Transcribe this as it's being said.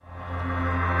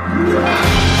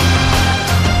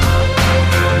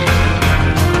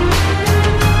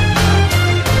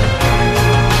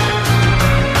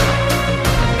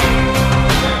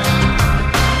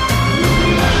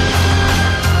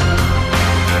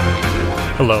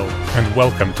Hello, and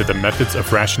welcome to the Methods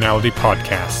of Rationality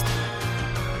podcast,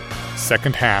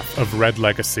 second half of Red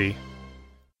Legacy.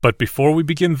 But before we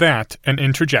begin that, an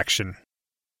interjection.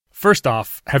 First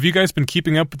off, have you guys been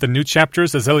keeping up with the new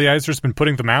chapters as Eliezer's been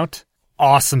putting them out?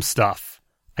 Awesome stuff.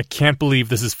 I can't believe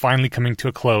this is finally coming to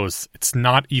a close. It's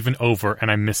not even over,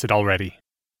 and I miss it already.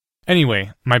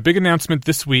 Anyway, my big announcement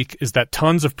this week is that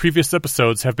tons of previous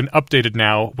episodes have been updated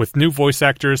now with new voice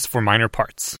actors for minor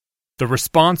parts. The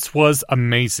response was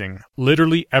amazing.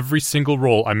 Literally every single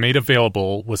role I made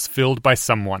available was filled by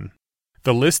someone.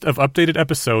 The list of updated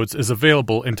episodes is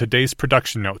available in today's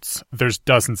production notes. There's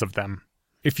dozens of them.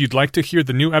 If you'd like to hear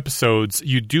the new episodes,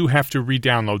 you do have to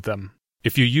re-download them.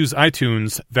 If you use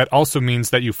iTunes, that also means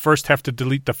that you first have to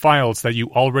delete the files that you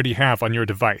already have on your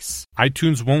device.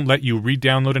 iTunes won't let you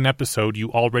re-download an episode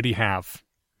you already have.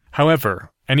 However,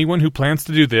 anyone who plans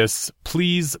to do this,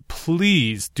 please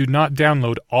do not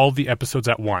download all the episodes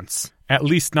at once, at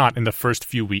least not in the first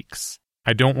few weeks.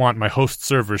 I don't want my host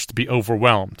servers to be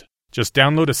overwhelmed. Just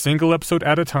download a single episode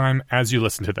at a time as you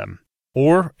listen to them.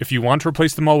 Or, if you want to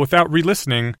replace them all without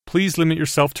re-listening, please limit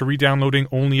yourself to re-downloading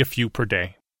only a few per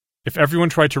day. If everyone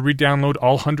tried to re-download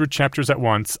all 100 chapters at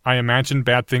once, I imagine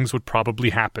bad things would probably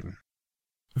happen.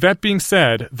 That being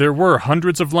said, there were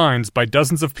hundreds of lines by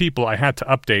dozens of people I had to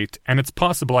update, and it's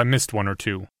possible I missed one or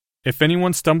two. If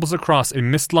anyone stumbles across a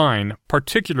missed line,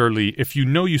 particularly if you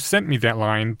know you sent me that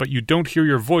line but you don't hear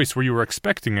your voice where you were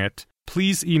expecting it,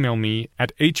 please email me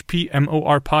at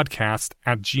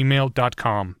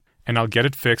hpmorpodcast@gmail.com, and I'll get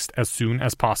it fixed as soon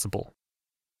as possible.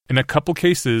 In a couple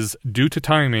cases, due to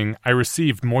timing, I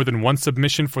received more than one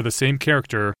submission for the same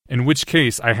character, in which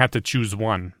case I had to choose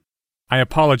one. I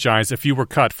apologize if you were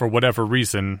cut for whatever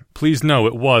reason. Please know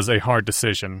it was a hard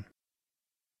decision.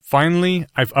 Finally,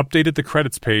 I've updated the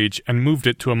credits page and moved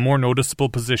it to a more noticeable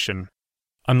position.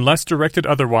 Unless directed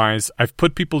otherwise, I've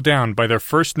put people down by their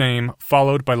first name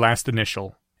followed by last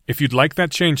initial. If you'd like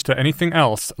that change to anything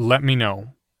else, let me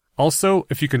know. Also,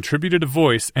 if you contributed a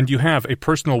voice and you have a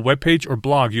personal webpage or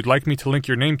blog you'd like me to link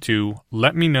your name to,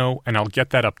 let me know and I'll get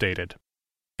that updated.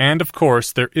 And of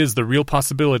course, there is the real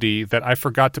possibility that I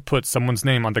forgot to put someone's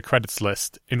name on the credits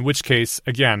list, in which case,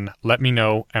 again, let me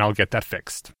know and I'll get that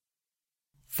fixed.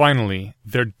 Finally,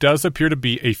 there does appear to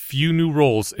be a few new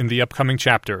roles in the upcoming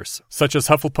chapters, such as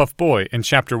Hufflepuff Boy in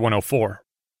Chapter 104.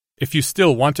 If you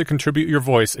still want to contribute your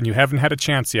voice and you haven't had a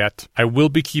chance yet, I will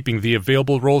be keeping the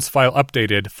available roles file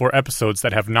updated for episodes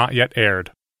that have not yet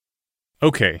aired.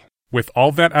 Okay, with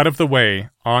all that out of the way,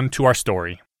 on to our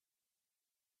story.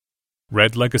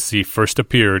 Red Legacy first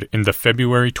appeared in the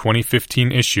February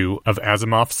 2015 issue of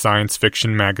Asimov's Science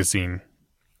Fiction magazine.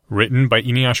 Written by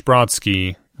Eneasz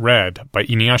Brodsky, read by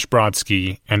Eneasz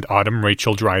Brodsky and Autumn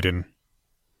Rachel Dryden.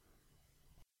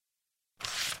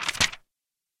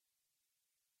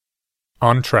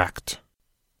 Untracked.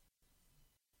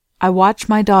 I watch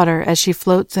my daughter as she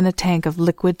floats in a tank of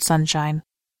liquid sunshine.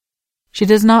 She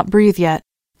does not breathe yet.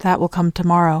 That will come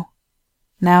tomorrow.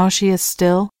 Now she is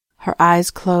still, her eyes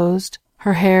closed,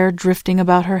 her hair drifting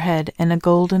about her head in a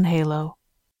golden halo.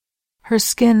 Her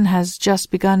skin has just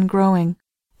begun growing.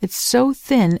 It's so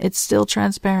thin it's still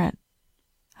transparent.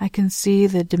 I can see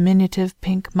the diminutive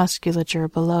pink musculature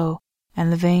below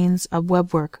and the veins a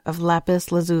webwork of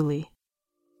lapis lazuli.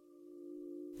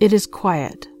 It is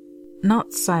quiet,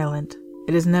 not silent.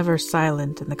 It is never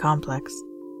silent in the complex.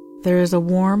 There is a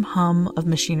warm hum of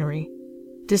machinery.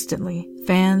 Distantly,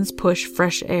 fans push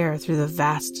fresh air through the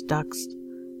vast ducts.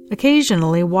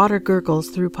 Occasionally, water gurgles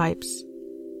through pipes.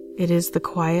 It is the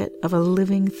quiet of a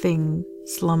living thing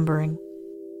slumbering.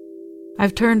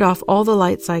 I've turned off all the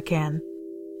lights I can.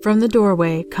 From the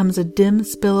doorway comes a dim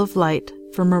spill of light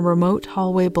from a remote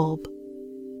hallway bulb.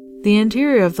 The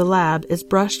interior of the lab is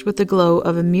brushed with the glow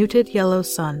of a muted yellow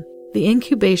sun. The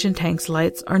incubation tank's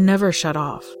lights are never shut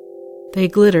off. They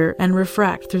glitter and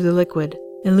refract through the liquid,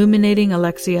 illuminating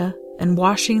Alexia and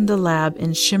washing the lab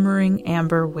in shimmering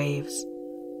amber waves.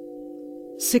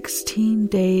 16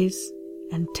 days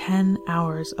and 10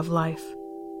 hours of life.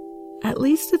 At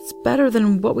least it's better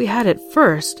than what we had at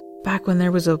first, back when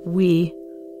there was a we.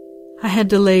 I had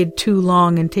delayed too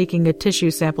long in taking a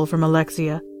tissue sample from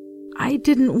Alexia. I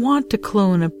didn't want to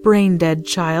clone a brain-dead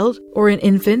child or an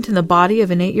infant in the body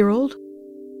of an 8-year-old.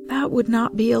 That would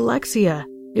not be Alexia.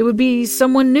 It would be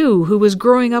someone new who was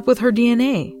growing up with her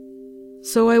DNA.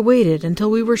 So I waited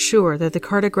until we were sure that the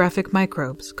cartographic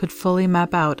microbes could fully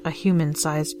map out a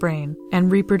human-sized brain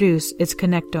and reproduce its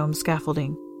connectome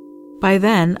scaffolding. By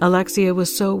then, Alexia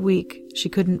was so weak she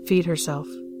couldn't feed herself.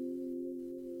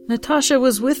 Natasha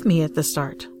was with me at the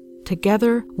start.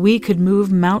 Together, we could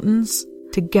move mountains.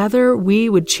 Together, we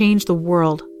would change the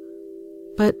world.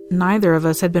 But neither of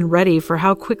us had been ready for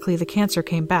how quickly the cancer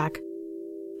came back.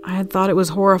 I had thought it was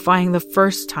horrifying the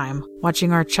first time,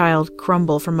 watching our child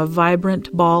crumble from a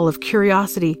vibrant ball of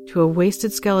curiosity to a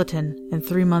wasted skeleton in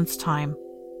 3 months' time.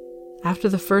 After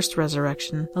the first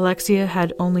resurrection, Alexia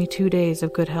had only 2 days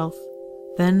of good health.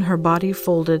 Then her body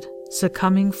folded,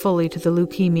 succumbing fully to the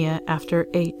leukemia after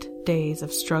 8 days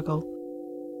of struggle.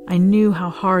 I knew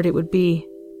how hard it would be,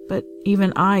 but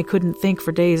even I couldn't think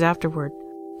for days afterward,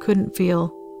 couldn't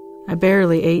feel. I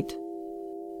barely ate.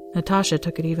 Natasha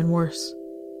took it even worse.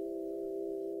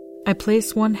 I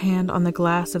place one hand on the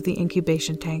glass of the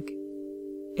incubation tank.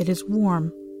 It is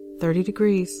warm, 30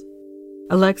 degrees.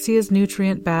 Alexia's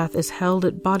nutrient bath is held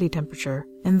at body temperature,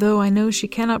 and though I know she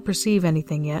cannot perceive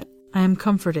anything yet, I am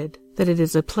comforted that it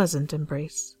is a pleasant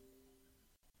embrace.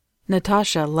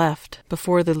 Natasha left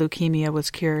before the leukemia was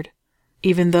cured,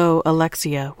 even though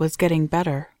Alexia was getting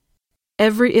better.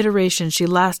 Every iteration she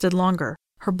lasted longer,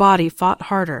 her body fought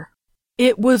harder.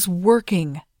 It was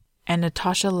working, and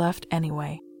Natasha left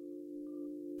anyway.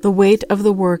 The weight of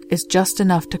the work is just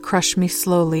enough to crush me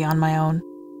slowly on my own.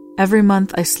 Every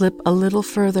month I slip a little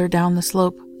further down the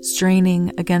slope,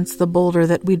 straining against the boulder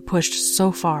that we'd pushed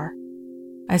so far.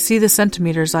 I see the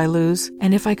centimeters I lose,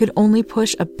 and if I could only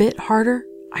push a bit harder,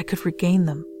 I could regain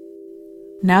them.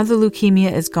 Now the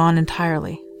leukemia is gone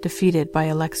entirely, defeated by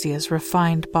Alexia's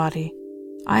refined body.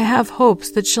 I have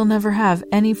hopes that she'll never have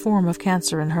any form of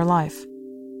cancer in her life.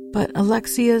 But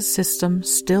Alexia's system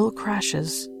still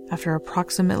crashes after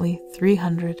approximately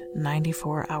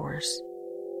 394 hours.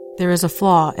 There is a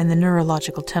flaw in the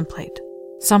neurological template.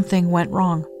 Something went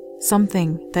wrong.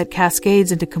 Something that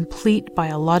cascades into complete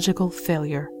biological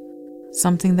failure.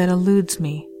 Something that eludes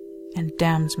me and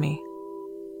damns me.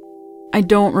 I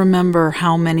don't remember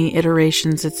how many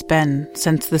iterations it's been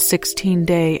since the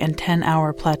 16-day and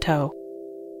 10-hour plateau.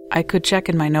 I could check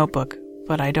in my notebook,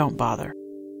 but I don't bother.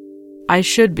 I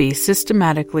should be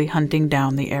systematically hunting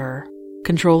down the error,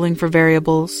 controlling for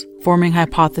variables, forming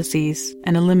hypotheses,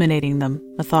 and eliminating them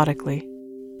methodically.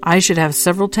 I should have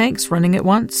several tanks running at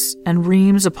once, and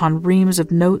reams upon reams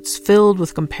of notes filled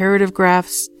with comparative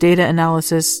graphs, data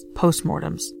analysis,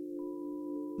 postmortems.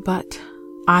 But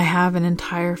I have an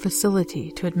entire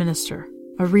facility to administer,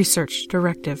 a research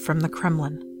directive from the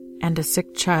Kremlin, and a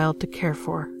sick child to care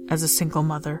for as a single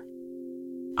mother.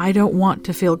 I don't want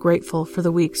to feel grateful for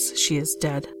the weeks she is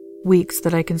dead. Weeks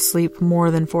that I can sleep more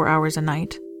than 4 hours a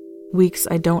night. Weeks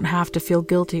I don't have to feel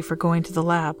guilty for going to the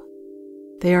lab.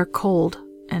 They are cold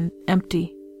and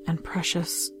empty and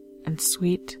precious and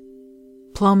sweet.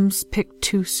 Plums picked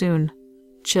too soon,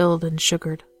 chilled and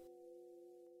sugared.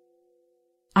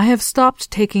 I have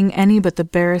stopped taking any but the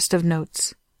barest of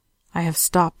notes. I have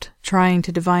stopped trying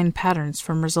to divine patterns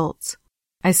from results.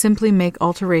 I simply make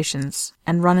alterations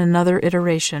and run another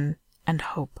iteration and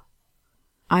hope.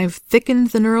 I've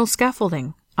thickened the neural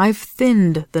scaffolding. I've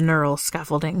thinned the neural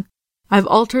scaffolding. I've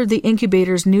altered the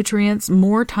incubator's nutrients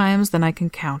more times than I can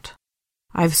count.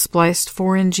 I've spliced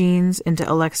foreign genes into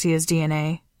Alexia's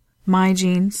DNA. My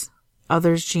genes,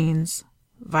 others' genes,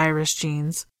 virus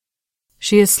genes.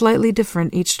 She is slightly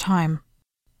different each time.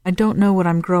 I don't know what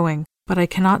I'm growing, but I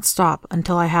cannot stop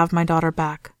until I have my daughter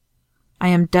back. I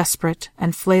am desperate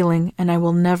and flailing, and I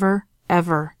will never,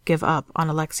 ever give up on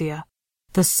Alexia.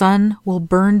 The sun will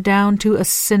burn down to a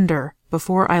cinder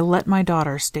before I let my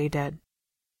daughter stay dead.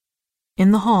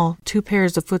 In the hall, 2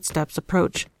 pairs of footsteps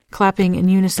approach, clapping in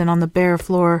unison on the bare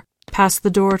floor, past the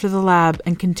door to the lab,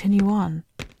 and continue on,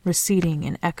 receding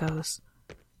in echoes.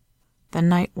 The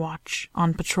night watch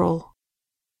on patrol.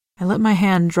 I let my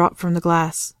hand drop from the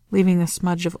glass, leaving a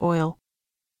smudge of oil.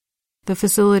 The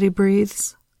facility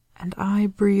breathes, and I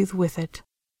breathe with it.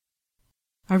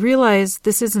 I realize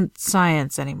this isn't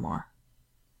science anymore.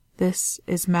 This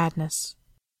is madness.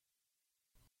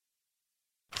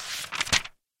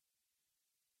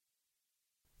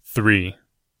 Three.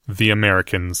 The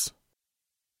Americans.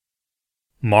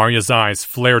 Maria's eyes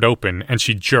flared open and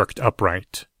she jerked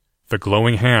upright. The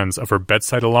glowing hands of her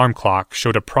bedside alarm clock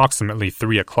showed approximately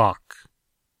 3 o'clock.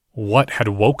 What had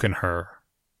woken her?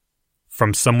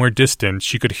 From somewhere distant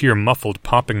she could hear muffled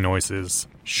popping noises,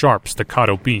 sharp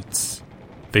staccato beats.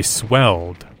 They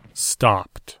swelled,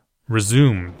 stopped,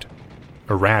 resumed,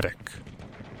 erratic.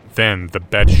 Then the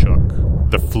bed shook,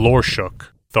 the floor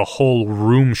shook, the whole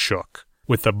room shook,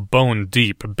 with a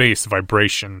bone-deep bass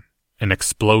vibration, an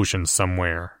explosion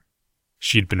somewhere.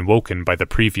 She'd been woken by the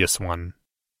previous one.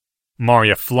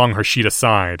 Marya flung her sheet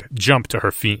aside, jumped to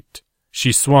her feet.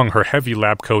 She swung her heavy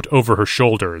lab coat over her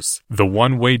shoulders, the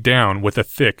one weighed down with a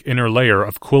thick inner layer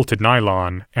of quilted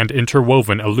nylon and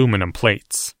interwoven aluminum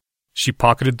plates. She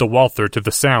pocketed the Walther to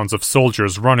the sounds of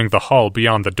soldiers running the hall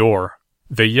beyond the door.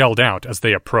 They yelled out as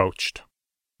they approached.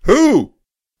 "Who?"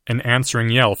 An answering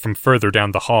yell from further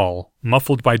down the hall,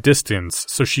 muffled by distance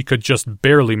so she could just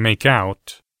barely make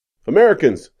out.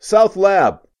 "Americans, South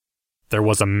Lab." There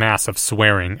was a mass of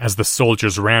swearing as the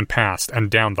soldiers ran past and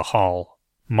down the hall.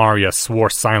 Marya swore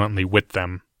silently with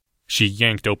them. She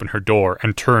yanked open her door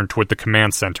and turned toward the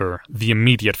command center, the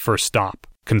immediate first stop,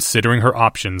 considering her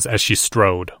options as she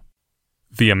strode.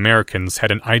 The Americans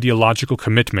had an ideological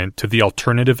commitment to the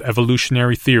alternative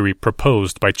evolutionary theory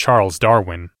proposed by Charles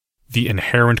Darwin. The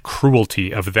inherent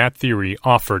cruelty of that theory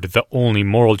offered the only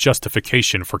moral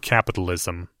justification for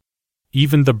capitalism.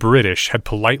 Even the British had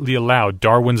politely allowed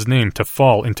Darwin's name to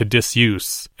fall into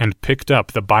disuse and picked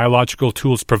up the biological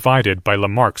tools provided by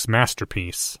Lamarck's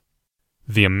masterpiece.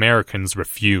 The Americans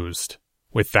refused.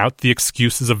 Without the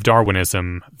excuses of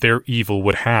Darwinism, their evil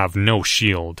would have no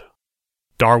shield.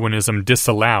 Darwinism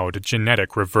disallowed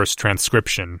genetic reverse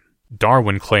transcription.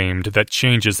 Darwin claimed that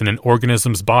changes in an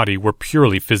organism's body were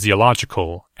purely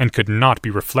physiological and could not be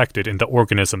reflected in the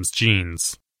organism's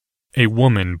genes. A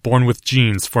woman born with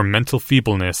genes for mental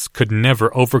feebleness could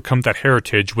never overcome that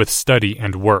heritage with study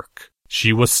and work.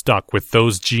 She was stuck with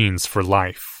those genes for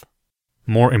life.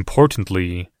 More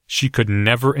importantly, she could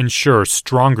never ensure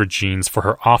stronger genes for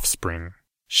her offspring.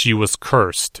 She was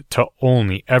cursed to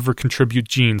only ever contribute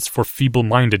genes for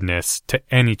feeble-mindedness to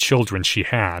any children she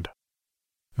had.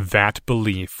 That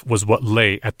belief was what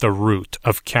lay at the root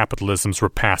of capitalism's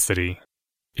rapacity.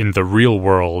 In the real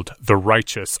world, the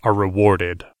righteous are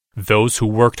rewarded. Those who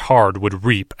worked hard would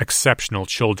reap exceptional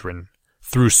children.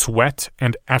 Through sweat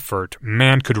and effort,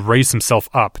 man could raise himself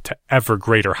up to ever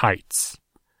greater heights.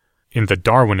 In the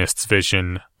Darwinists'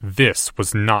 vision, this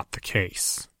was not the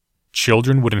case.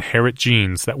 Children would inherit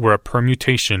genes that were a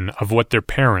permutation of what their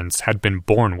parents had been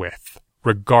born with,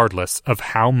 regardless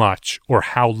of how much or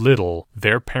how little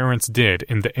their parents did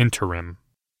in the interim.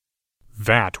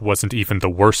 That wasn't even the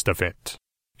worst of it.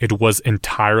 It was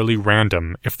entirely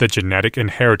random if the genetic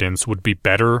inheritance would be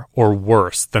better or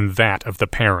worse than that of the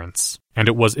parents, and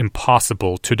it was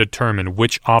impossible to determine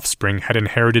which offspring had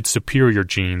inherited superior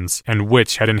genes and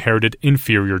which had inherited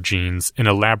inferior genes in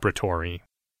a laboratory.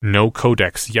 No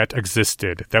codex yet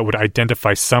existed that would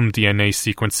identify some DNA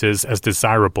sequences as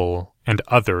desirable and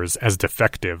others as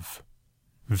defective.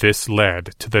 This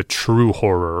led to the true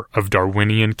horror of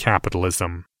Darwinian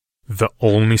capitalism. The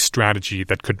only strategy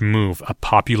that could move a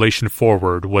population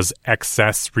forward was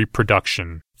excess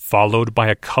reproduction, followed by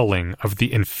a culling of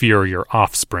the inferior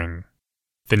offspring.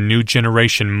 The new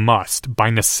generation must, by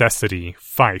necessity,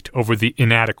 fight over the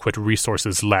inadequate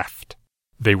resources left.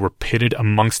 They were pitted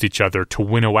amongst each other to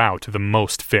winnow out the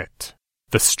most fit.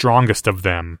 The strongest of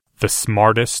them, the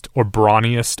smartest or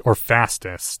brawniest or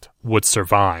fastest, would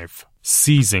survive,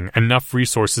 seizing enough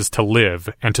resources to live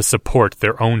and to support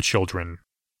their own children.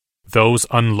 Those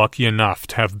unlucky enough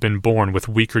to have been born with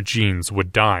weaker genes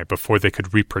would die before they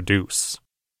could reproduce.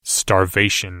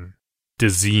 Starvation,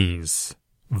 disease,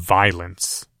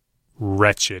 violence,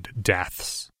 wretched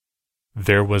deaths.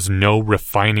 There was no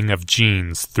refining of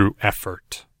genes through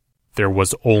effort. There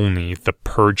was only the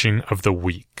purging of the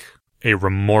weak, a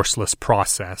remorseless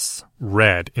process,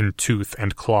 red in tooth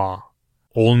and claw.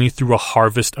 Only through a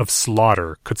harvest of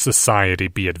slaughter could society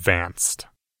be advanced.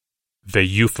 They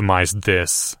euphemized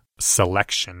this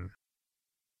selection.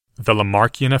 The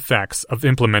Lamarckian effects of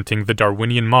implementing the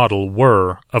Darwinian model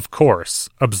were, of course,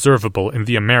 observable in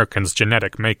the Americans'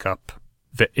 genetic makeup.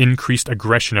 The increased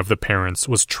aggression of the parents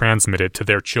was transmitted to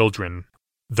their children.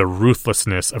 The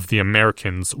ruthlessness of the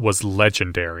Americans was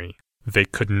legendary. They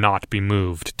could not be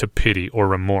moved to pity or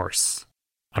remorse.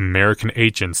 American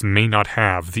agents may not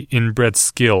have the inbred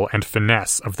skill and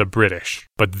finesse of the British,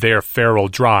 but their feral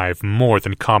drive more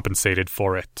than compensated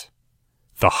for it.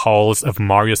 The halls of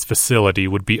Marya's facility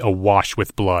would be awash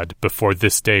with blood before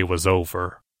this day was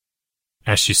over.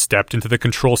 As she stepped into the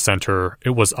control center,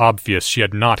 it was obvious she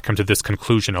had not come to this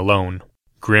conclusion alone.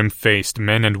 Grim-faced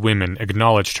men and women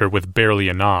acknowledged her with barely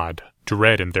a nod,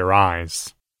 dread in their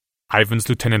eyes. Ivan's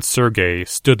Lieutenant Sergei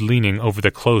stood leaning over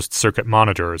the closed-circuit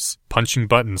monitors, punching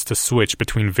buttons to switch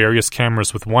between various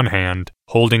cameras with one hand,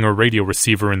 holding a radio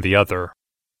receiver in the other.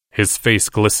 His face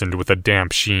glistened with a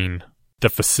damp sheen. The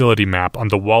facility map on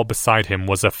the wall beside him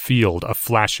was a field of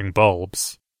flashing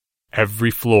bulbs.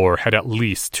 Every floor had at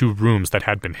least 2 rooms that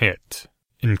had been hit,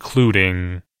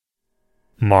 including...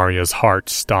 Maria's heart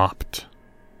stopped.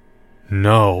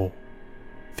 No.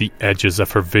 The edges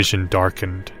of her vision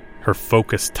darkened, her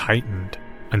focus tightened,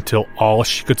 until all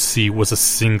she could see was a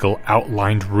single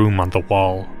outlined room on the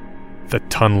wall. The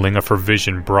tunneling of her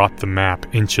vision brought the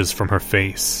map inches from her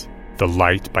face. The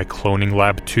light by Cloning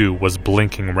Lab 2 was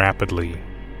blinking rapidly.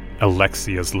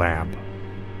 Alexia's lab.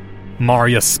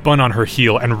 Maria spun on her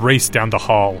heel and raced down the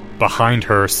hall. Behind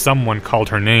her, someone called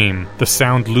her name, the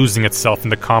sound losing itself in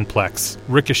the complex,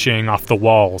 ricocheting off the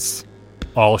walls.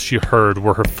 All she heard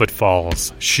were her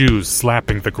footfalls, shoes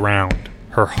slapping the ground,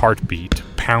 her heartbeat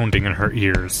pounding in her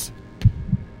ears.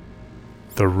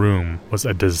 The room was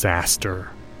a disaster.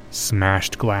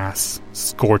 Smashed glass,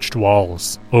 scorched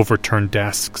walls, overturned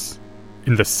desks.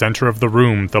 In the center of the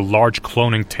room, the large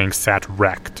cloning tank sat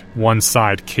wrecked, one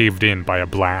side caved in by a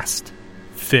blast.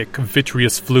 Thick,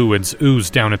 vitreous fluids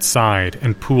oozed down its side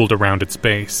and pooled around its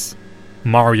base.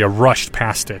 Maria rushed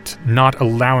past it, not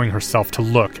allowing herself to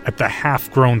look at the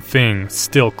half-grown thing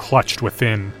still clutched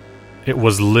within. It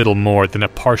was little more than a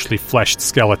partially fleshed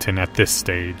skeleton at this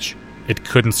stage. It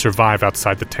couldn't survive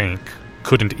outside the tank,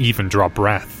 couldn't even draw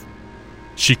breath.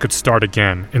 She could start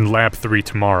again in Lab 3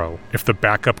 tomorrow if the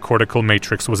backup cortical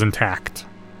matrix was intact.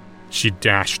 She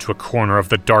dashed to a corner of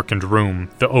the darkened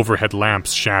room, the overhead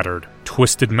lamps shattered.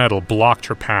 Twisted metal blocked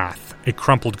her path, a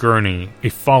crumpled gurney, a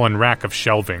fallen rack of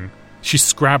shelving. She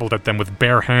scrabbled at them with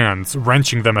bare hands,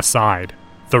 wrenching them aside.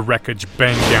 The wreckage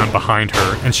banged down behind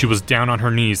her, and she was down on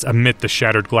her knees amid the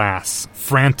shattered glass,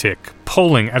 frantic,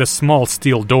 pulling at a small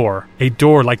steel door, a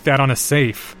door like that on a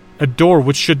safe. A door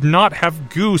which should not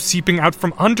have goo seeping out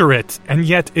from under it, and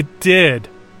yet it did.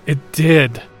 It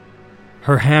did.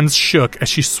 Her hands shook as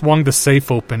she swung the safe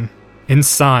open.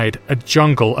 Inside, a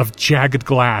jungle of jagged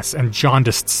glass and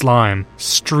jaundiced slime,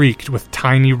 streaked with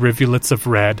tiny rivulets of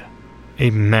red. A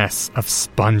mess of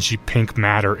spongy pink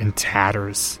matter in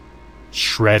tatters.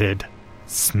 Shredded,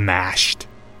 smashed,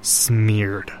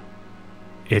 smeared.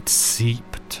 It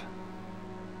seeped.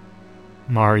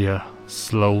 Maria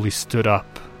slowly stood up.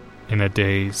 In a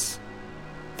daze.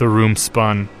 The room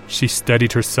spun. She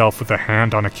steadied herself with a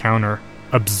hand on a counter,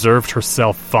 observed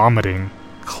herself vomiting,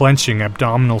 clenching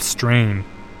abdominal strain,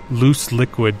 loose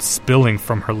liquid spilling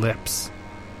from her lips.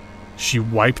 She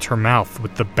wiped her mouth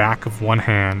with the back of one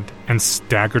hand and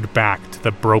staggered back to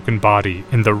the broken body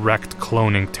in the wrecked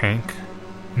cloning tank.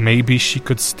 Maybe she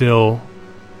could still...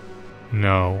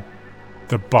 No.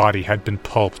 The body had been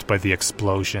pulped by the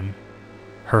explosion.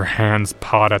 Her hands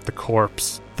pawed at the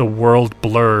corpse. The world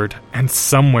blurred, and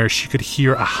somewhere she could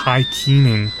hear a high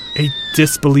keening, a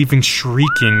disbelieving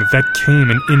shrieking that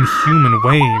came in inhuman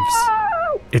waves.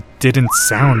 It didn't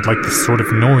sound like the sort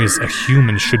of noise a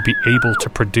human should be able to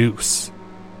produce.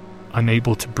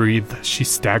 Unable to breathe, she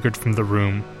staggered from the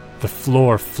room. The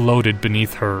floor floated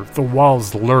beneath her, the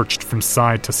walls lurched from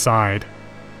side to side.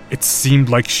 It seemed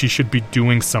like she should be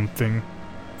doing something.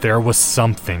 There was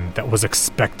something that was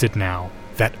expected now.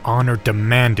 That honor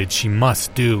demanded she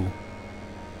must do.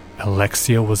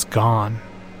 Alexia was gone,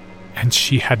 and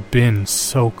she had been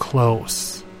so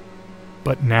close.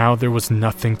 But now there was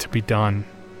nothing to be done.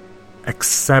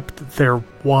 Except there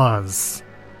was.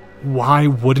 Why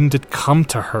wouldn't it come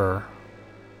to her?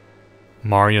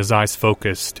 Maria's eyes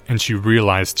focused, and she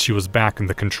realized she was back in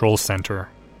the control center.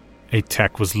 A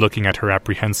tech was looking at her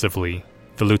apprehensively.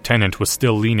 The lieutenant was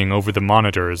still leaning over the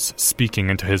monitors, speaking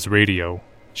into his radio.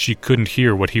 She couldn't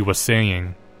hear what he was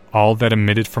saying. All that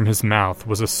emitted from his mouth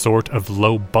was a sort of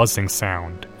low buzzing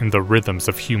sound in the rhythms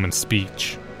of human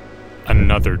speech.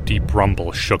 Another deep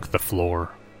rumble shook the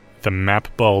floor. The map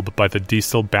bulb by the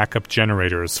diesel backup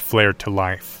generators flared to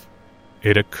life.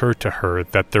 It occurred to her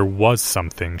that there was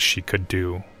something she could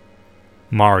do.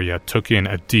 Maria took in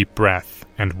a deep breath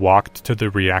and walked to the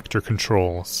reactor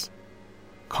controls.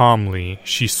 Calmly,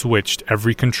 she switched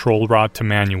every control rod to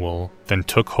manual, then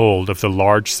took hold of the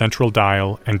large central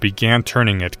dial and began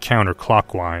turning it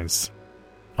counterclockwise.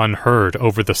 Unheard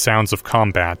over the sounds of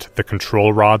combat, the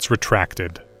control rods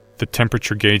retracted. The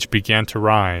temperature gauge began to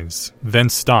rise, then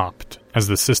stopped, as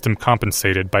the system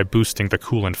compensated by boosting the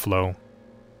coolant flow.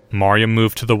 Maria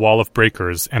moved to the wall of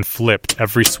breakers and flipped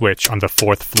every switch on the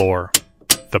 4th floor.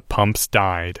 The pumps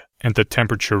died, and the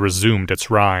temperature resumed its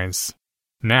rise.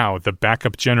 Now the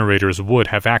backup generators would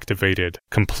have activated,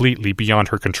 completely beyond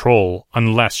her control,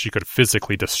 unless she could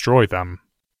physically destroy them.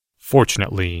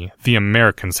 Fortunately, the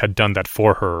Americans had done that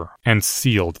for her, and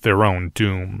sealed their own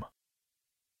doom.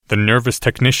 The nervous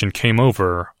technician came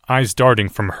over, eyes darting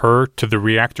from her to the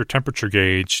reactor temperature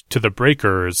gauge, to the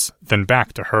breakers, then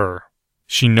back to her.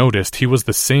 She noticed he was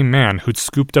the same man who'd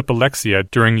scooped up Alexia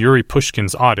during Yuri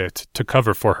Pushkin's audit to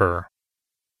cover for her,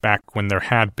 back when there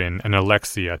had been an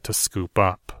Alexia to scoop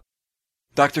up.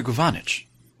 Dr. Govanich,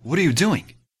 what are you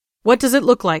doing? What does it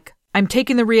look like? I'm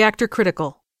taking the reactor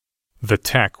critical. The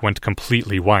tech went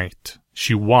completely white.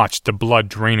 She watched the blood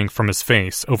draining from his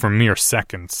face over mere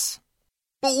seconds.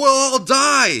 But we'll all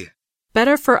die!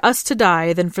 Better for us to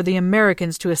die than for the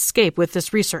Americans to escape with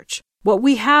this research. What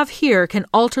we have here can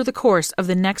alter the course of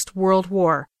the next world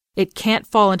war. It can't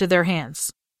fall into their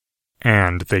hands.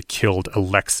 And they killed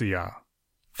Alexia.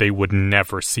 They would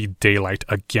never see daylight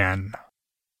again.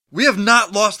 We have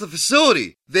not lost the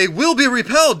facility. They will be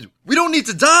repelled. We don't need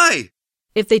to die.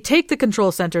 If they take the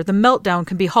control center, the meltdown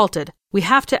can be halted. We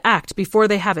have to act before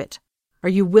they have it. Are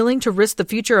you willing to risk the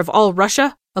future of all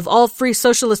Russia? Of all free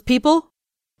socialist people?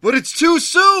 But it's too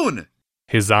soon!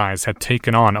 His eyes had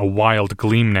taken on a wild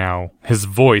gleam now, his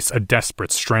voice a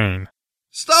desperate strain.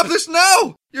 Stop this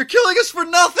now! You're killing us for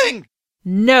nothing!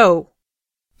 No!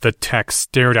 The tech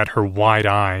stared at her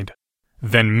wide-eyed,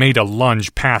 then made a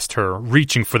lunge past her,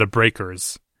 reaching for the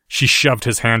breakers. She shoved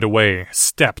his hand away,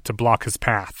 stepped to block his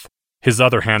path. His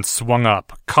other hand swung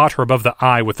up, caught her above the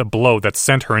eye with a blow that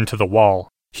sent her into the wall.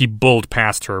 He bulled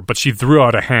past her, but she threw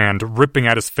out a hand, ripping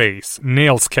at his face,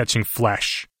 nails catching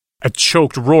flesh. A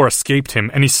choked roar escaped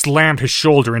him, and he slammed his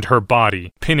shoulder into her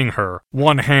body, pinning her,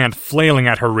 one hand flailing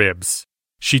at her ribs.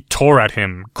 She tore at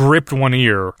him, gripped one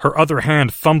ear, her other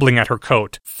hand fumbling at her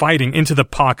coat, fighting into the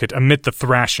pocket amid the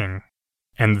thrashing.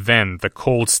 And then the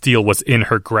cold steel was in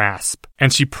her grasp,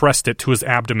 and she pressed it to his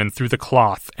abdomen through the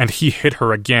cloth, and he hit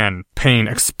her again, pain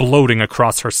exploding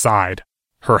across her side.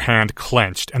 Her hand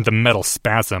clenched, and the metal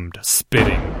spasmed,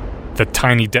 spitting. The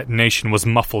tiny detonation was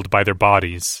muffled by their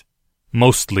bodies.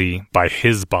 Mostly by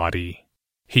his body.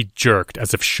 He jerked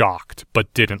as if shocked,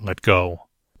 but didn't let go.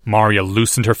 Maria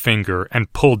loosened her finger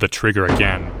and pulled the trigger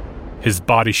again. His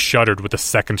body shuddered with the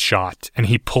second shot, and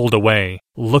he pulled away,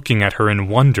 looking at her in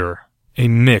wonder, a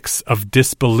mix of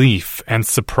disbelief and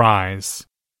surprise.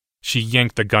 She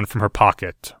yanked the gun from her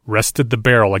pocket, rested the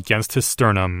barrel against his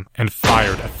sternum, and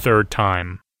fired a third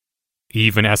time.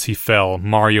 Even as he fell,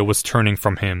 Maria was turning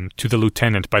from him to the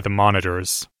lieutenant by the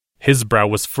monitors. His brow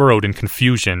was furrowed in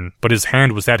confusion, but his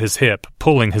hand was at his hip,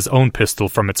 pulling his own pistol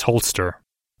from its holster.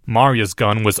 Maria's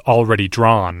gun was already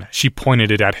drawn. She pointed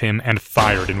it at him and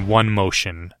fired in one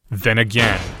motion, then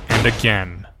again and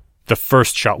again. The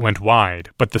first shot went wide,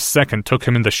 but the second took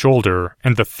him in the shoulder,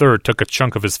 and the third took a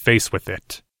chunk of his face with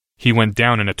it. He went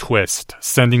down in a twist,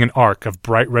 sending an arc of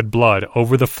bright red blood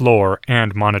over the floor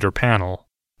and monitor panel.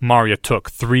 Maria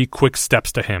took 3 quick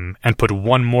steps to him and put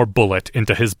one more bullet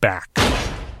into his back.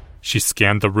 She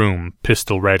scanned the room,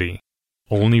 pistol ready.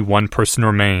 Only one person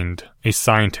remained, a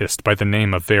scientist by the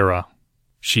name of Vera.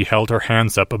 She held her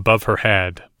hands up above her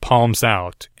head, palms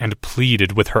out, and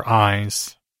pleaded with her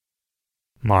eyes.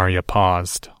 Maria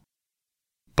paused.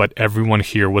 But everyone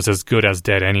here was as good as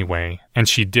dead anyway, and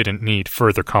she didn't need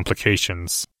further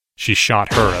complications. She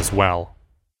shot her as well.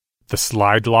 The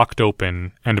slide locked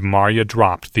open, and Maria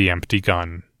dropped the empty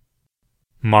gun.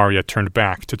 Maria turned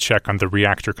back to check on the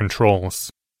reactor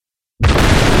controls.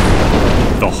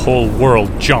 The whole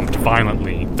world jumped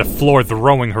violently, the floor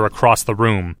throwing her across the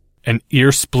room. An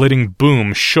ear-splitting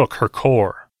boom shook her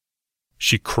core.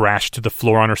 She crashed to the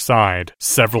floor on her side,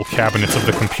 several cabinets of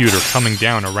the computer coming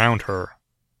down around her.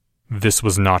 This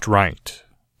was not right.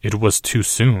 It was too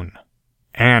soon.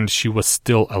 And she was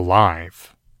still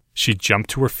alive. She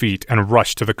jumped to her feet and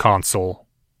rushed to the console.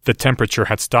 The temperature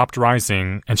had stopped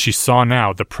rising, and she saw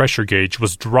now the pressure gauge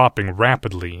was dropping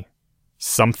rapidly.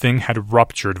 Something had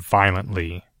ruptured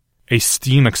violently. A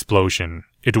steam explosion.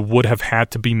 It would have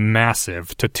had to be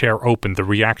massive to tear open the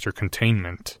reactor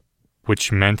containment,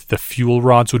 which meant the fuel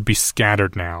rods would be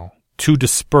scattered now, too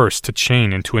dispersed to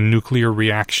chain into a nuclear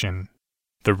reaction.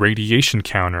 The radiation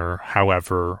counter,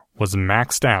 however, was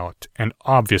maxed out and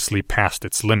obviously past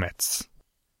its limits.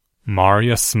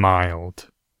 Maria smiled.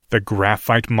 The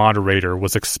graphite moderator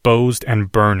was exposed and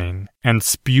burning, and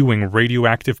spewing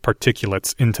radioactive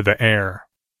particulates into the air.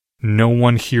 No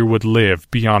one here would live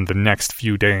beyond the next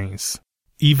few days.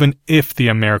 Even if the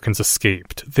Americans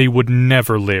escaped, they would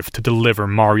never live to deliver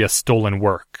Maria's stolen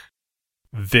work.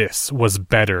 This was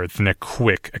better than a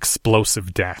quick,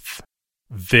 explosive death.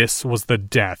 This was the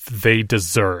death they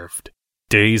deserved.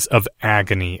 Days of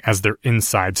agony as their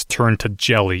insides turned to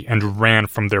jelly and ran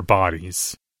from their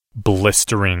bodies.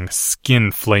 Blistering,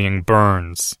 skin-flaying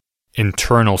burns.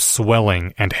 Internal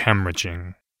swelling and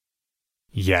hemorrhaging.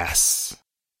 Yes,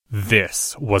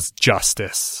 this was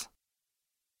justice.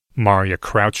 Maria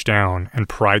crouched down and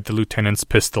pried the lieutenant's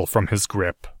pistol from his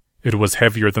grip. It was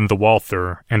heavier than the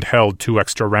Walther and held 2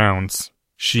 extra rounds.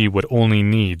 She would only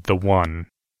need the 1.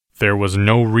 There was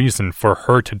no reason for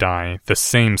her to die the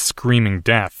same screaming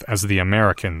death as the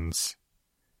Americans.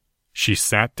 She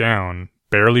sat down,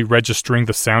 barely registering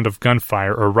the sound of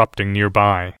gunfire erupting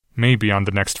nearby, maybe on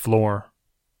the next floor.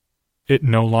 It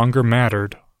no longer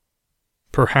mattered.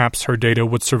 Perhaps her data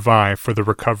would survive for the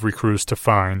recovery crews to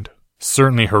find.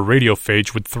 Certainly her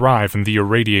radiophage would thrive in the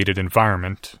irradiated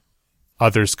environment.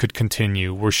 Others could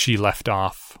continue where she left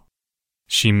off.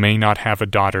 She may not have a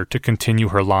daughter to continue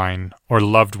her line or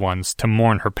loved ones to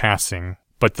mourn her passing,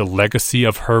 but the legacy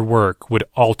of her work would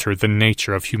alter the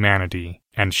nature of humanity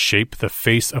and shape the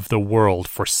face of the world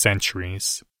for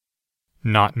centuries.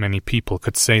 Not many people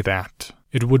could say that.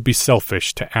 It would be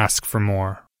selfish to ask for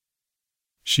more.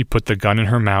 She put the gun in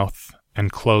her mouth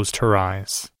and closed her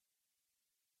eyes.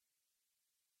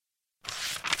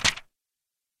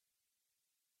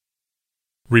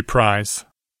 Reprise.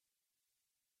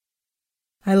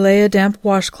 I lay a damp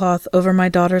washcloth over my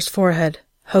daughter's forehead,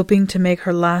 hoping to make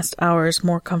her last hours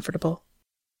more comfortable.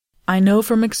 I know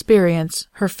from experience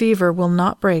her fever will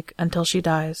not break until she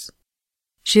dies.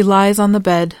 She lies on the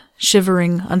bed,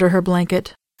 shivering under her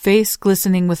blanket, face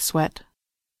glistening with sweat.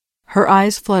 Her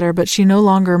eyes flutter, but she no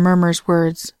longer murmurs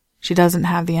words. She doesn't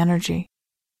have the energy.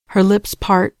 Her lips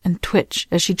part and twitch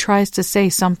as she tries to say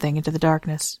something into the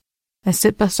darkness. I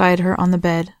sit beside her on the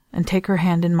bed and take her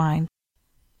hand in mine.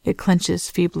 It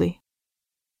clenches feebly.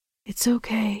 It's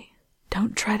okay.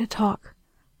 Don't try to talk.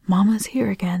 Mama's here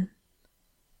again.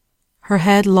 Her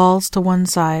head lolls to one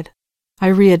side. I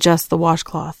readjust the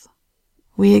washcloth.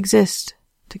 We exist,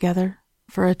 together,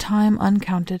 for a time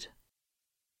uncounted.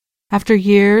 After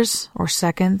years, or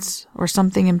seconds, or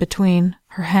something in between,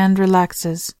 her hand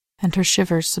relaxes and her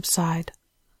shivers subside.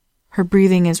 Her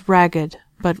breathing is ragged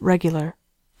but regular,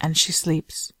 and she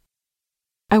sleeps.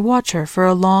 I watch her for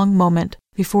a long moment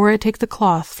before I take the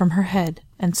cloth from her head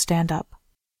and stand up.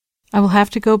 I will have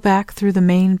to go back through the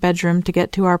main bedroom to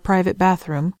get to our private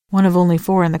bathroom, one of only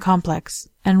 4 in the complex,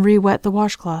 and re-wet the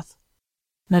washcloth.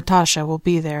 Natasha will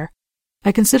be there.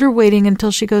 I consider waiting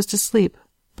until she goes to sleep,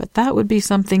 but that would be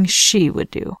something she would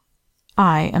do.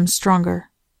 I am stronger.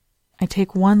 I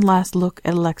take one last look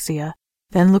at Alexia,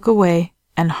 then look away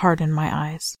and harden my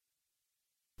eyes.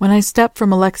 When I step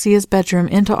from Alexia's bedroom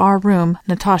into our room,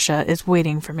 Natasha is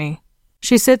waiting for me.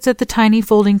 She sits at the tiny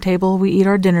folding table we eat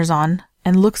our dinners on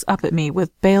and looks up at me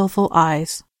with baleful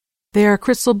eyes. They are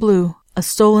crystal blue, a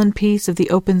stolen piece of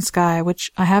the open sky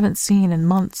which I haven't seen in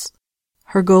months.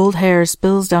 Her gold hair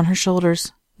spills down her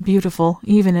shoulders, beautiful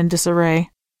even in disarray.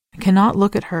 I cannot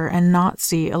look at her and not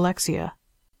see Alexia.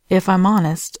 If I'm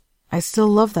honest, I still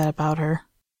love that about her.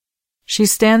 She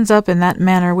stands up in that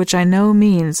manner which I know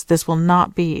means this will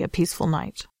not be a peaceful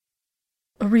night.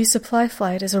 A resupply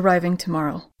flight is arriving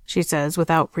tomorrow, she says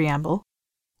without preamble.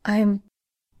 I'm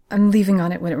leaving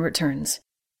on it when it returns.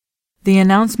 The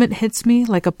announcement hits me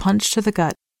like a punch to the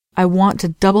gut. I want to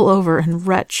double over and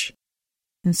retch.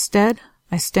 Instead,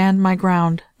 I stand my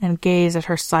ground and gaze at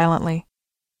her silently.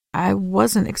 I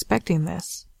wasn't expecting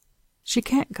this. She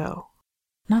can't go.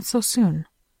 Not so soon.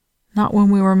 Not when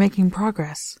we were making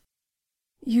progress.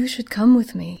 You should come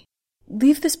with me.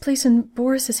 Leave this place in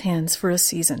Boris's hands for a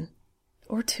season.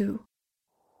 Or 2.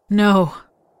 No.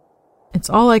 It's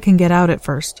all I can get out at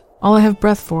first. All I have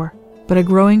breath for. But a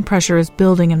growing pressure is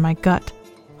building in my gut.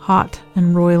 Hot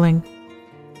and roiling.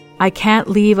 I can't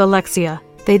leave Alexia.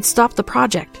 They'd stop the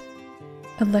project.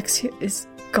 Alexia is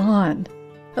gone.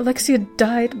 Alexia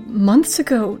died months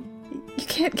ago. You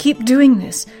can't keep doing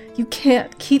this. You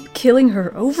can't keep killing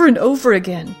her over and over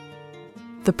again.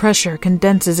 The pressure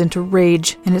condenses into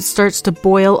rage, and it starts to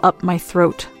boil up my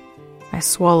throat. I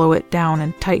swallow it down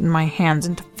and tighten my hands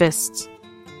into fists.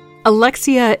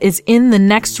 Alexia is in the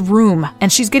next room,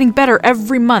 and she's getting better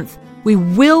every month. We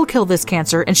will kill this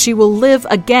cancer, and she will live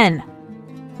again.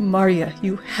 Maria,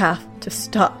 you have to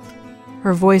stop.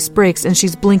 Her voice breaks, and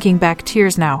she's blinking back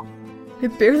tears now. I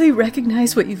barely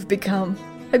recognize what you've become.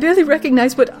 I barely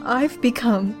recognize what I've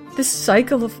become. This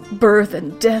cycle of birth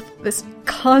and death, this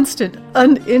constant,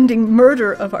 unending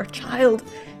murder of our child,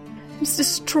 is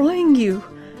destroying you.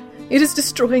 It is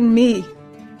destroying me.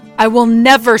 I will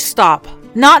never stop.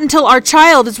 Not until our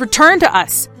child is returned to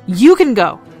us. You can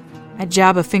go. I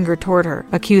jab a finger toward her,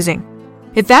 accusing.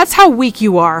 If that's how weak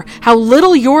you are, how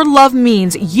little your love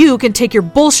means, you can take your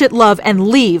bullshit love and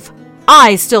leave.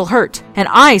 I still hurt, and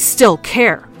I still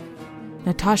care.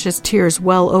 Natasha's tears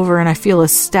well over, and I feel a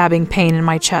stabbing pain in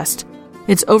my chest.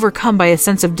 It's overcome by a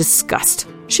sense of disgust.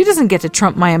 She doesn't get to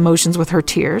trump my emotions with her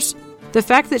tears. The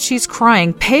fact that she's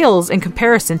crying pales in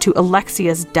comparison to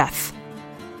Alexia's death.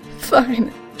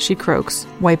 Fine. she croaks,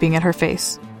 wiping at her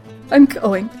face. I'm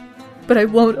going, but I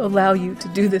won't allow you to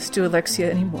do this to Alexia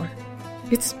anymore.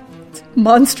 It's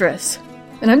monstrous,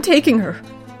 and I'm taking her.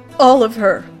 All of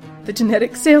her. The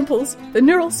genetic samples, the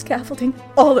neural scaffolding,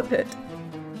 all of it.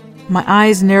 My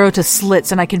eyes narrow to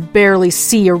slits and I can barely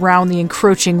see around the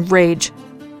encroaching rage.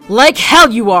 Like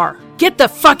hell you are! Get the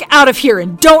fuck out of here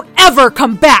and don't ever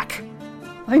come back!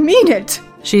 I mean it,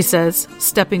 she says,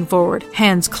 stepping forward,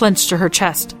 hands clenched to her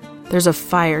chest. There's a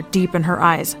fire deep in her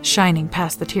eyes, shining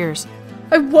past the tears.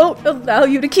 I won't allow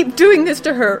you to keep doing this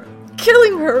to her,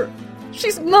 killing her.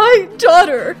 She's my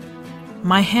daughter.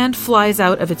 My hand flies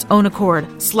out of its own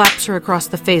accord, slaps her across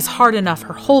the face hard enough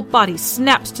her whole body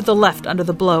snaps to the left under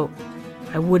the blow.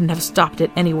 I wouldn't have stopped it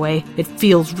anyway. It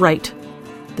feels right.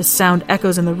 The sound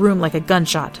echoes in the room like a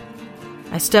gunshot.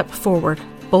 I step forward,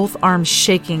 both arms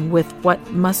shaking with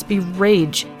what must be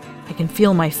rage. I can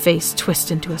feel my face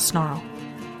twist into a snarl.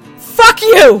 Fuck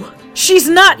you! She's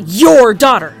not your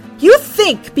daughter! You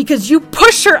think because you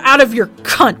push her out of your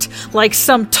cunt like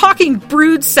some talking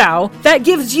brood sow that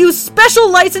gives you special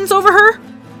license over her?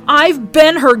 I've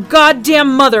been her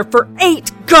goddamn mother for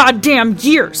 8 goddamn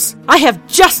years. I have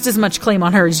just as much claim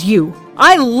on her as you.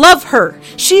 I love her.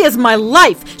 She is my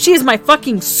life. She is my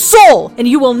fucking soul, and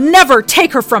you will never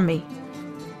take her from me.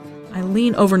 I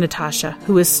lean over Natasha,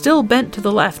 who is still bent to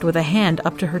the left with a hand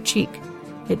up to her cheek.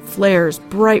 It flares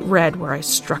bright red where I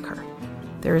struck her.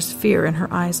 There is fear in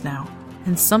her eyes now,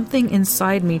 and something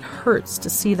inside me hurts to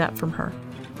see that from her,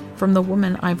 from the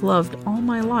woman I've loved all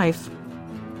my life,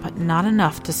 but not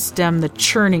enough to stem the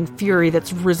churning fury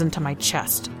that's risen to my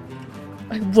chest.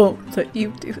 I won't let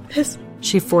you do this,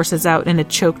 she forces out in a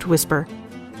choked whisper.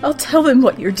 I'll tell them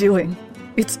what you're doing.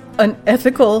 It's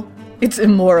unethical, it's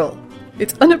immoral,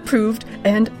 it's unapproved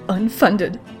and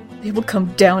unfunded. They will come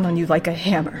down on you like a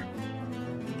hammer.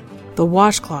 The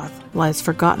washcloth lies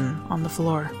forgotten on the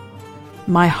floor.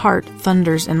 My heart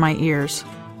thunders in my ears.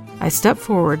 I step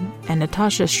forward, and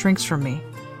Natasha shrinks from me.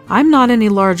 I'm not any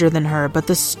larger than her, but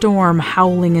the storm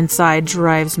howling inside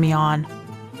drives me on.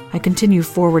 I continue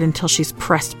forward until she's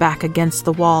pressed back against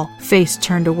the wall, face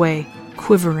turned away,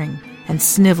 quivering and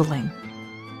sniveling.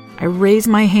 I raise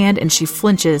my hand and she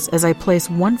flinches as I place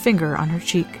one finger on her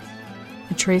cheek.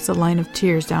 I trace a line of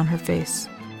tears down her face,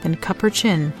 then cup her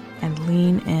chin and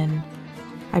lean in.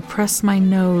 I press my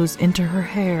nose into her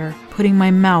hair, putting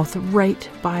my mouth right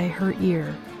by her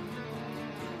ear.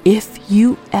 If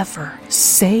you ever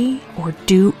say or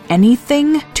do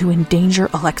anything to endanger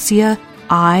Alexia,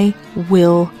 I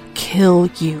will kill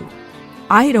you.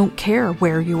 I don't care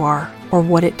where you are or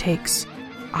what it takes.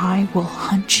 I will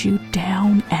hunt you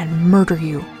down and murder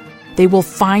you. They will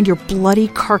find your bloody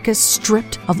carcass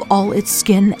stripped of all its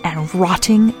skin and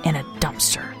rotting in a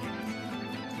dumpster.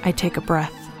 I take a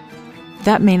breath.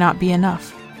 That may not be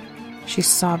enough. She's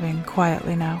sobbing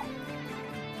quietly now.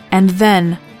 And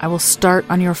then I will start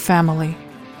on your family.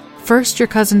 First your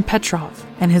cousin Petrov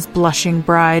and his blushing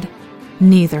bride.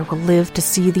 Neither will live to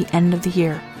see the end of the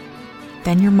year.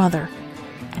 Then your mother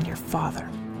and your father.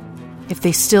 If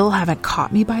they still haven't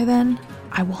caught me by then,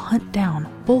 I will hunt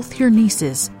down both your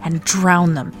nieces and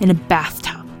drown them in a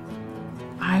bathtub.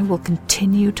 I will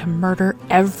continue to murder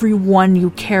everyone you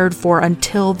cared for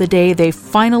until the day they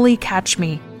finally catch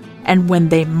me. And when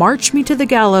they march me to the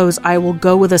gallows, I will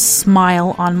go with a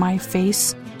smile on my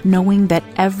face, knowing that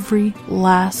every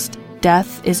last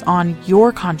death is on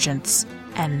your conscience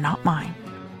and not mine.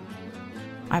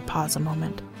 I pause a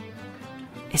moment.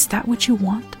 Is that what you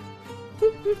want?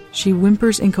 She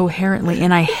whimpers incoherently,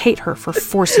 and I hate her for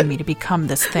forcing me to become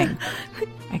this thing.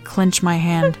 I clench my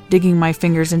hand, digging my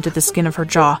fingers into the skin of her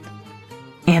jaw.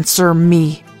 Answer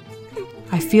me.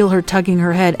 I feel her tugging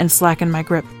her head and slacken my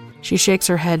grip. She shakes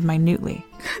her head minutely.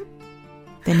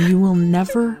 Then you will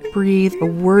never breathe a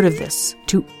word of this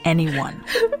to anyone,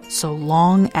 so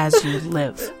long as you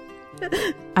live.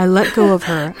 I let go of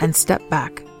her and step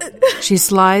back. She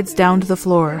slides down to the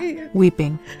floor,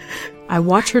 weeping. I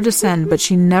watch her descend, but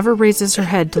she never raises her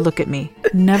head to look at me,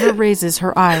 never raises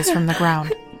her eyes from the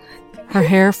ground. Her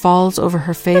hair falls over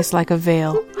her face like a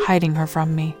veil, hiding her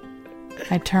from me.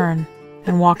 I turn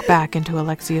and walk back into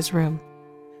Alexia's room.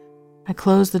 I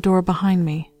close the door behind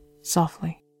me,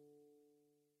 softly.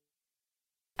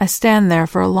 I stand there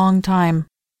for a long time,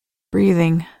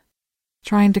 breathing,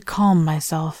 trying to calm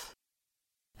myself.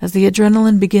 As the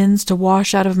adrenaline begins to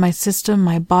wash out of my system,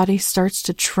 my body starts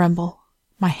to tremble.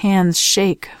 My hands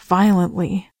shake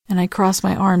violently, and I cross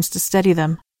my arms to steady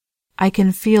them. I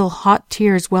can feel hot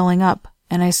tears welling up,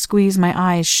 and I squeeze my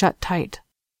eyes shut tight.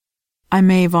 I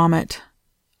may vomit.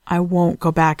 I won't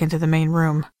go back into the main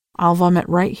room. I'll vomit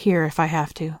right here if I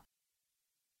have to.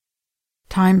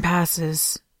 Time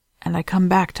passes, and I come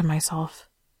back to myself.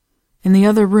 In the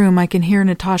other room, I can hear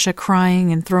Natasha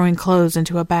crying and throwing clothes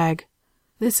into a bag.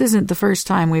 This isn't the first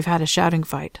time we've had a shouting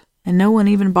fight, and no one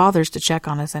even bothers to check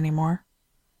on us anymore.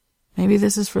 Maybe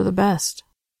this is for the best.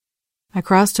 I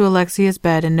cross to Alexia's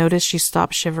bed and notice she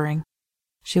stops shivering.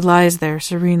 She lies there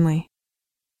serenely.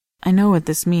 I know what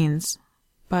this means,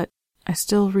 but I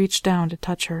still reach down to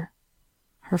touch her.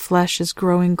 Her flesh is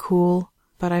growing cool,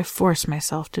 but I force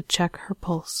myself to check her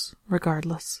pulse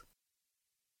regardless.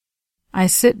 I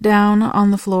sit down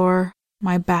on the floor,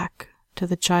 my back to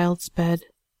the child's bed,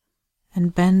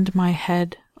 and bend my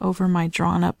head over my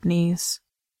drawn-up knees.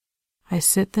 I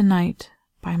sit the night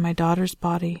by my daughter's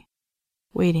body,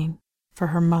 waiting for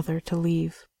her mother to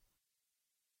leave.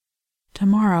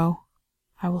 Tomorrow,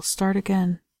 I will start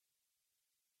again.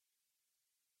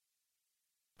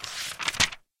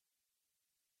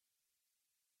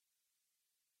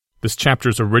 This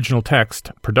chapter's original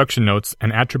text, production notes,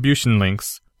 and attribution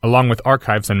links, along with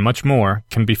archives and much more,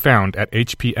 can be found at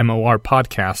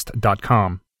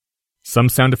hpmorpodcast.com. Some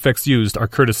sound effects used are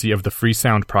courtesy of the Free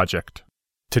Sound Project.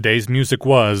 Today's music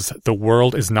was The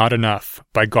World Is Not Enough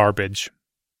by Garbage.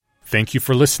 Thank you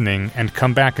for listening, and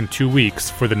come back in 2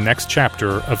 weeks for the next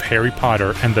chapter of Harry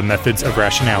Potter and the Methods of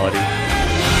Rationality.